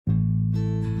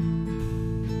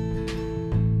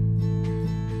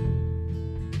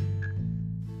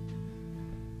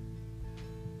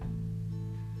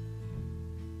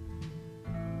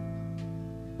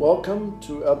Welcome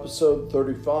to episode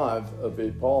 35 of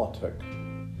Apolitic.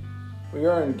 We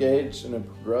are engaged in a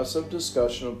progressive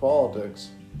discussion of politics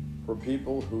for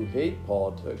people who hate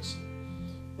politics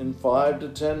in 5 to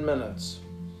 10 minutes.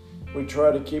 We try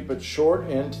to keep it short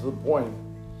and to the point.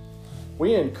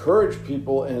 We encourage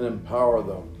people and empower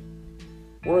them.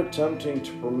 We're attempting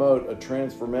to promote a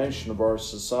transformation of our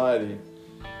society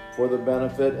for the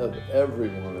benefit of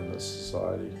everyone in this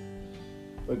society.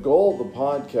 The goal of the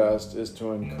podcast is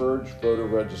to encourage voter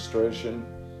registration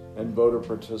and voter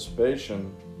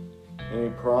participation in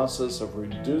a process of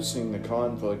reducing the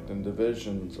conflict and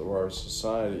divisions of our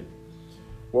society.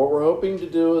 What we're hoping to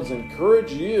do is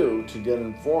encourage you to get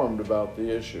informed about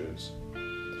the issues.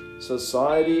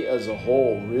 Society as a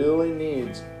whole really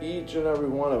needs each and every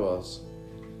one of us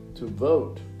to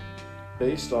vote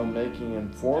based on making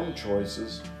informed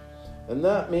choices. And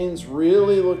that means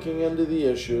really looking into the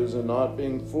issues and not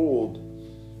being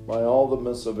fooled by all the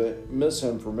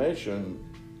misinformation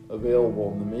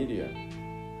available in the media.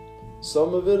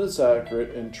 Some of it is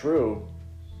accurate and true,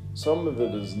 some of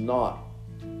it is not.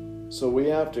 So we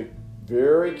have to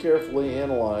very carefully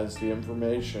analyze the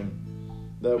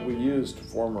information that we use to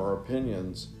form our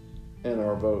opinions and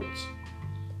our votes.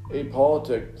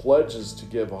 Apolitic pledges to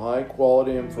give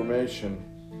high-quality information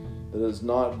that is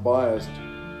not biased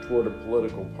toward a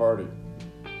political party.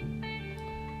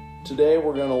 Today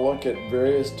we're going to look at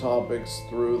various topics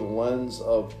through the lens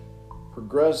of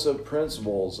progressive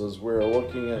principles as we're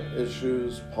looking at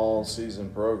issues, policies,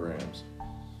 and programs.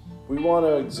 We want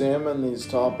to examine these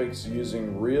topics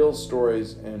using real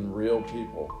stories and real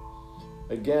people.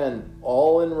 Again,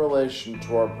 all in relation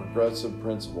to our progressive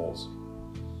principles.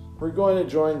 We're going to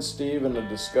join Steve in a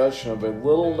discussion of a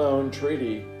little-known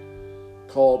treaty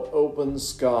called Open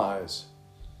Skies.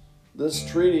 This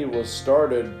treaty was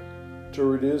started to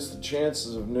reduce the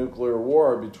chances of nuclear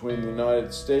war between the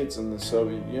United States and the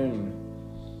Soviet Union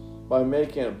by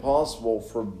making it possible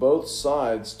for both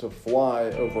sides to fly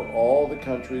over all the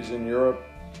countries in Europe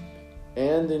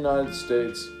and the United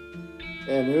States,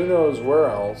 and who knows where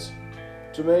else,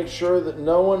 to make sure that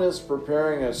no one is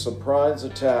preparing a surprise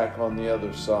attack on the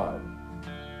other side.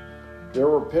 There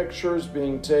were pictures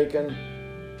being taken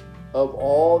of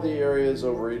all the areas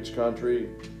over each country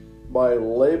by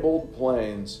labeled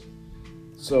planes,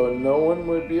 so no one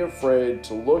would be afraid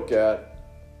to look at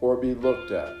or be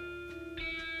looked at.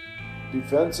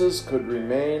 Defenses could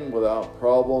remain without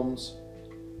problems,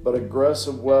 but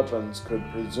aggressive weapons could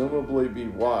presumably be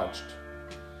watched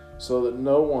so that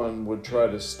no one would try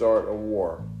to start a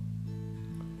war.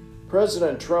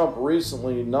 President Trump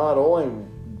recently not only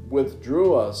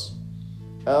withdrew us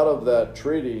out of that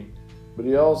treaty, but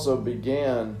he also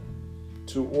began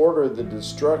to order the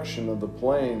destruction of the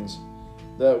planes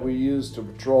that we use to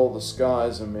patrol the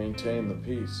skies and maintain the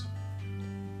peace.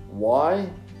 Why?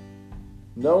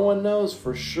 No one knows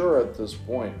for sure at this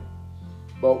point,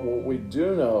 but what we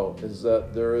do know is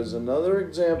that there is another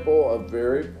example of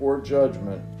very poor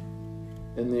judgment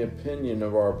in the opinion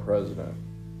of our president.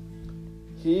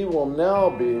 He will now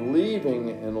be leaving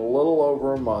in a little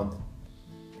over a month,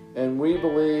 and we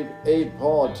believe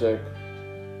apolitic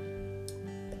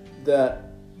that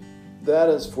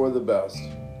is for the best.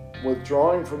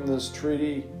 Withdrawing from this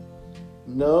treaty,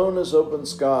 known as Open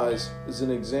Skies, is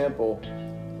an example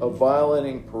of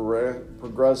violating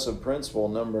progressive principle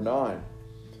number 9,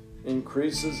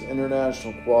 increases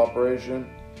international cooperation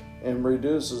and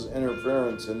reduces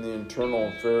interference in the internal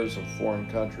affairs of foreign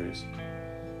countries.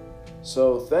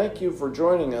 So thank you for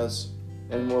joining us,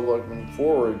 and we're looking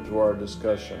forward to our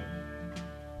discussion.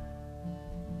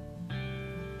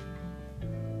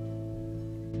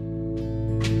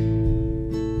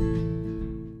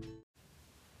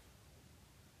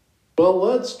 Well,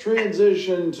 let's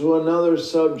transition to another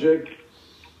subject.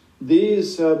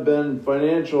 These have been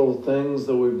financial things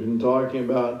that we've been talking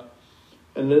about,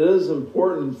 and it is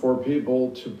important for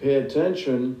people to pay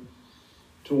attention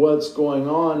to what's going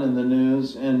on in the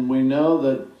news. And we know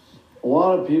that a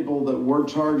lot of people that we're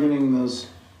targeting this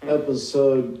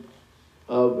episode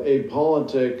of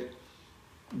Apolitic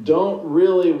don't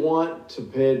really want to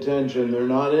pay attention. They're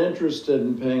not interested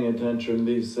in paying attention to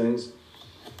these things.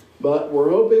 But we're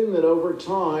hoping that over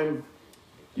time,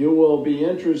 you will be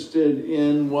interested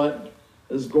in what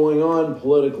is going on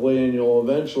politically, and you'll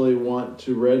eventually want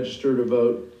to register to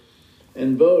vote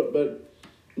and vote. But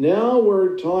now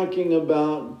we're talking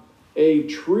about a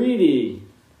treaty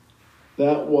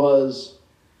that was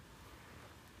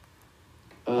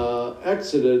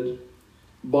exited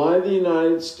by the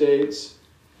United States,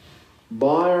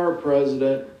 by our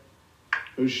president,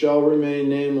 who shall remain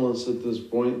nameless at this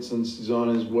point since he's on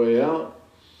his way out,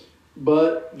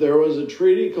 but there was a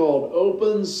treaty called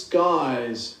Open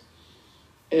Skies,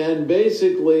 and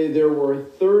basically there were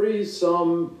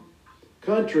 30-some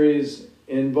countries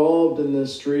involved in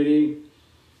this treaty,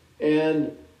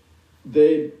 and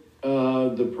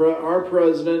our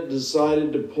president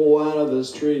decided to pull out of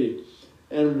this treaty.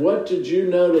 And what did you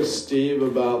notice, Steve,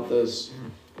 about this?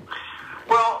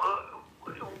 Well,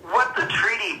 what the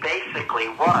treaty basically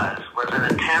was an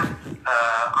attempt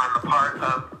on the part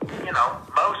of,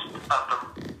 most of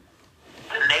the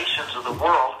nations of the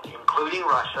world, including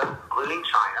Russia, including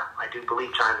China. I do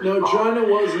believe China. No, China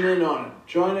wasn't in on it.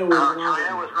 China was not.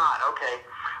 China was not. Okay.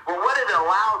 Well, what it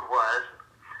allowed was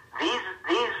these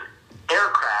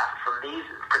aircraft from these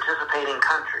participating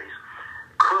countries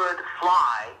could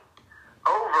fly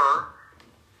over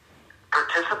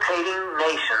participating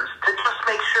nations to just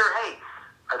make sure, hey,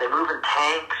 are they moving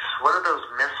tanks? What are those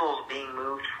missiles being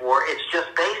moved for? It's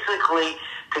just basically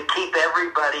to keep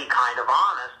everybody kind of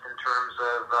honest in terms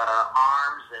of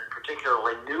arms and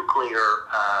particularly nuclear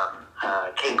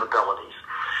capabilities.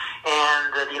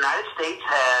 And the United States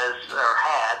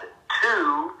had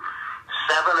two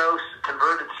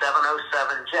converted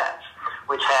 707 jets,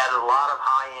 which had a lot of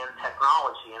high-end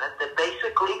technology in it that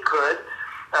basically could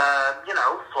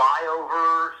fly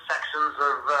over sections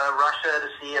of Russia to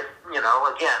see if,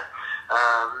 again,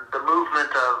 the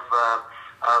movement of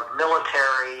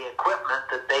military equipment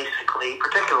that basically,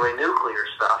 particularly nuclear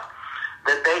stuff,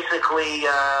 that basically,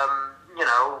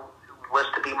 was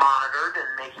to be monitored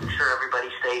and making sure everybody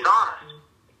stays honest.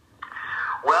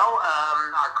 Well,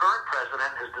 our current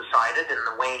president has decided in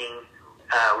the waning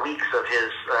weeks of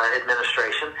his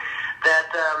administration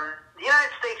that the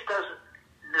United States doesn't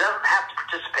have to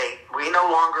participate. We no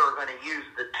longer are going to use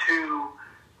the two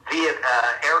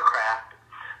aircraft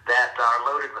that are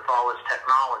loaded with all this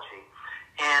technology.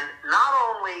 And not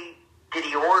only did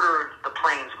he order the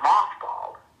planes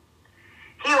mothballed,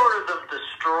 he ordered them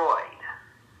destroyed.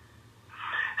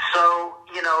 So,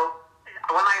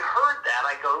 when I heard that,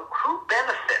 I go, who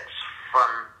benefits from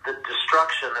the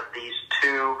destruction of these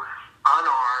two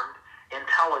unarmed,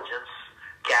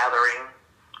 intelligence-gathering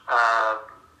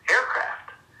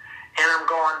aircraft? And I'm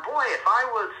going, boy, if I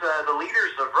was the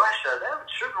leaders of Russia, that would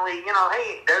certainly,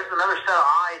 hey, there's another set of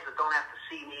eyes that don't have to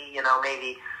see me,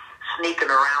 maybe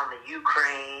sneaking around the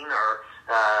Ukraine or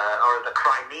the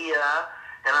Crimea.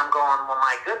 And I'm going, well,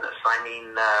 my goodness, I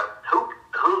mean, who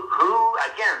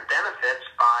again benefits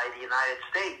by the United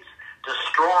States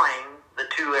destroying the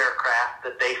two aircraft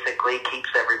that basically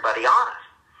keeps everybody honest?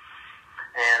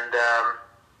 And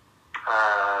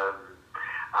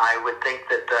I would think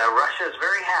that Russia is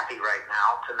very happy right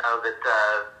now to know that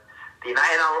the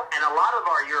United and a lot of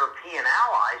our European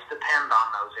allies depend on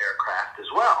those aircraft as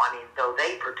well. I mean, though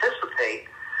they participate,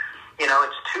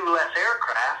 it's two less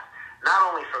aircraft, not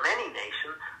only from any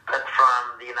nation, but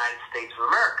from the United States of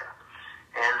America.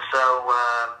 And so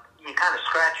you kind of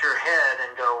scratch your head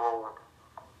and go, well,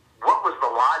 what was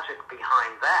the logic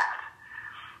behind that?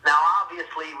 Now,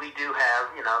 obviously, we do have,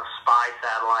 spy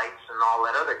satellites and all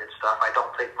that other good stuff. I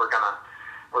don't think we're gonna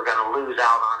lose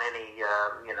out on any,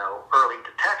 early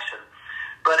detection.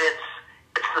 But it's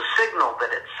the signal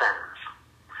that it sends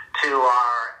to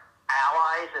our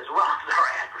allies as well as our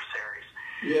adversaries.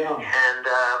 Yeah. And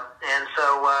so,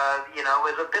 it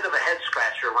was a bit of a head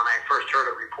scratcher when I first heard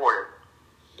it reported.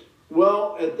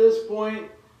 Well, at this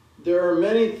point, there are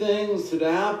many things that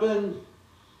happen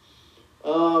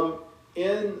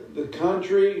in the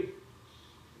country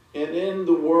and in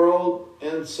the world,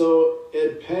 and so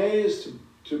it pays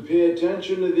to pay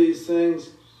attention to these things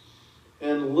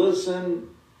and listen,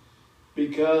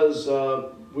 because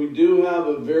we do have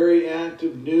a very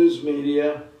active news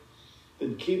media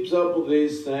that keeps up with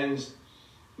these things.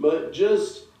 But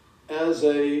just as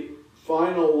a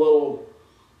final little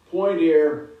point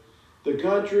here, the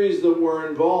countries that were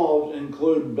involved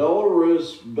include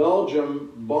Belarus,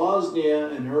 Belgium, Bosnia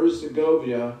and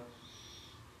Herzegovina,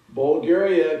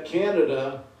 Bulgaria,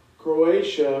 Canada,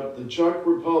 Croatia, the Czech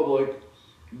Republic,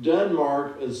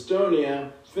 Denmark,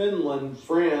 Estonia, Finland,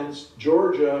 France,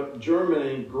 Georgia,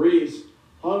 Germany, Greece,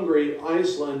 Hungary,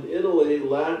 Iceland, Italy,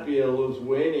 Latvia,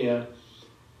 Lithuania,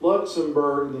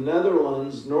 Luxembourg, the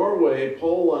Netherlands, Norway,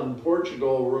 Poland,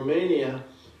 Portugal, Romania,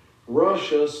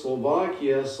 Russia,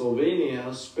 Slovakia,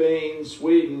 Slovenia, Spain,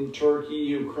 Sweden, Turkey,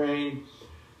 Ukraine,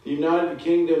 the United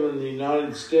Kingdom, and the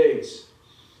United States.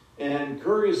 And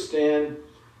Kyrgyzstan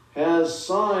has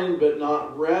signed but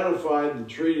not ratified the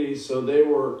treaty, so they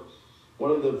were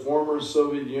one of the former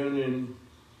Soviet Union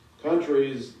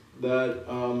countries that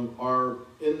are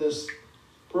in this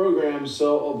program.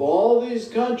 So of all these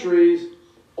countries,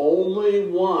 only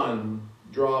one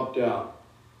dropped out.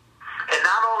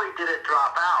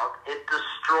 it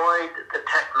destroyed the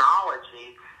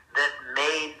technology that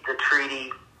made the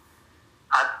treaty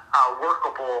a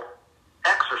workable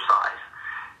exercise.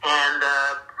 And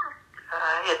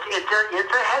it's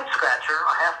a head scratcher,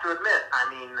 I have to admit. I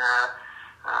mean,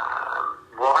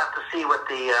 we'll have to see what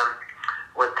the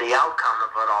outcome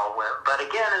of it all was. But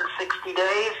again, in 60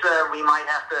 days, we might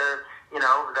have to,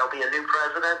 there'll be a new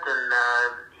president, and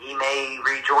he may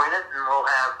rejoin it, and we'll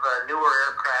have newer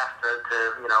aircraft to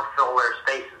fill their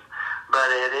spaces. But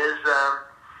it is,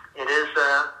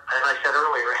 as I said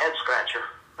earlier, a head scratcher.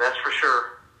 That's for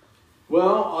sure.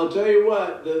 Well, I'll tell you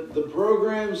what, the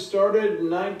program started in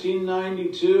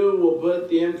 1992. We'll put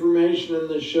the information in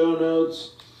the show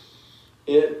notes.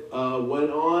 It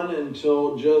went on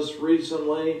until just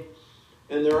recently,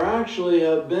 and there actually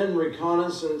have been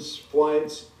reconnaissance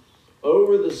flights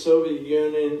over the Soviet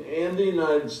Union and the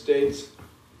United States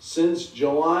since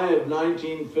July of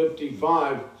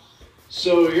 1955.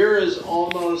 So here is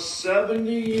almost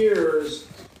 70 years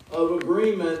of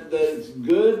agreement that it's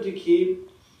good to keep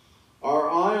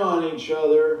our eye on each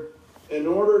other in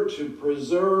order to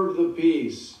preserve the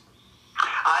peace.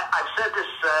 I've said this,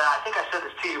 I think I said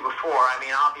this to you before. I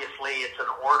mean, obviously it's an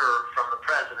order from the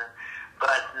president,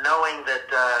 but knowing that,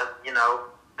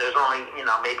 there's only,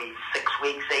 maybe 6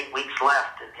 weeks, 8 weeks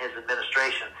left in his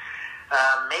administration,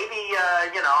 maybe,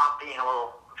 I'm being a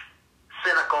little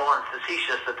cynical and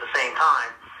facetious at the same time,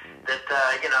 that,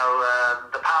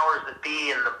 the powers that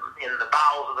be in the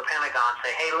bowels of the Pentagon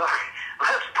say, hey, look,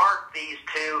 let's park these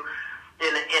two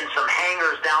in some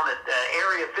hangars down at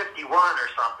Area 51 or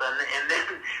something, and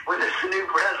then with this new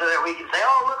president, we can say,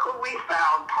 oh, look what we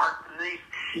found, parked these,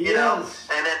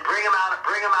 and then bring them out of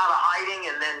hiding,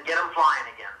 and then get them flying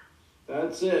again.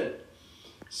 That's it.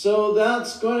 So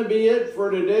that's going to be it for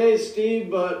today,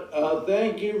 Steve, but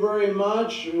thank you very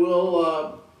much.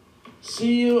 We'll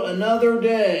see you another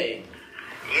day.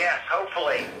 Yes,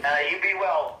 hopefully. You be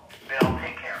well, Bill.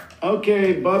 Take care.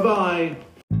 Okay, bye-bye.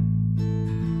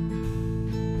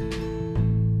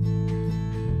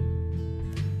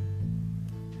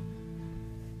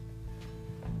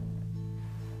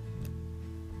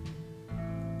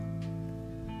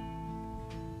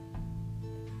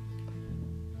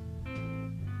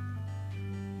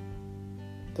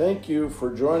 Thank you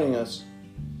for joining us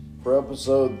for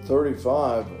episode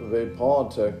 35 of A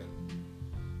Politic.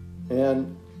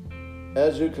 And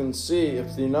as you can see,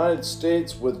 if the United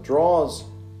States withdraws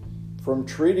from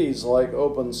treaties like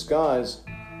Open Skies,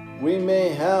 we may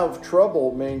have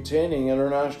trouble maintaining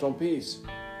international peace.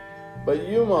 But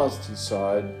you must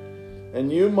decide,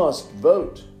 and you must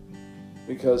vote,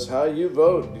 because how you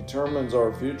vote determines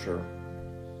our future.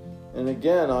 And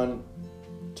again, I'm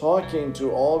talking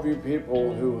to all of you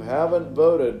people who haven't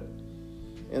voted,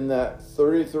 in that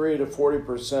 33 to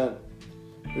 40%,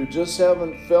 who just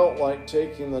haven't felt like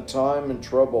taking the time and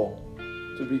trouble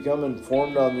to become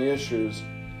informed on the issues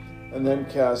and then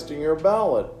casting your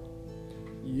ballot.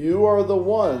 You are the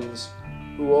ones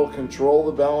who will control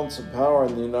the balance of power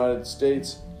in the United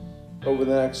States over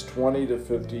the next 20 to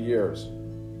 50 years.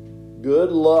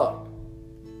 Good luck.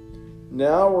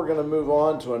 Now we're going to move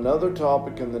on to another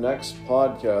topic in the next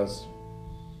podcast,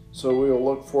 so we will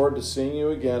look forward to seeing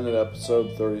you again in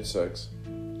episode 36.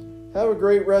 Have a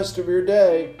great rest of your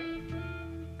day.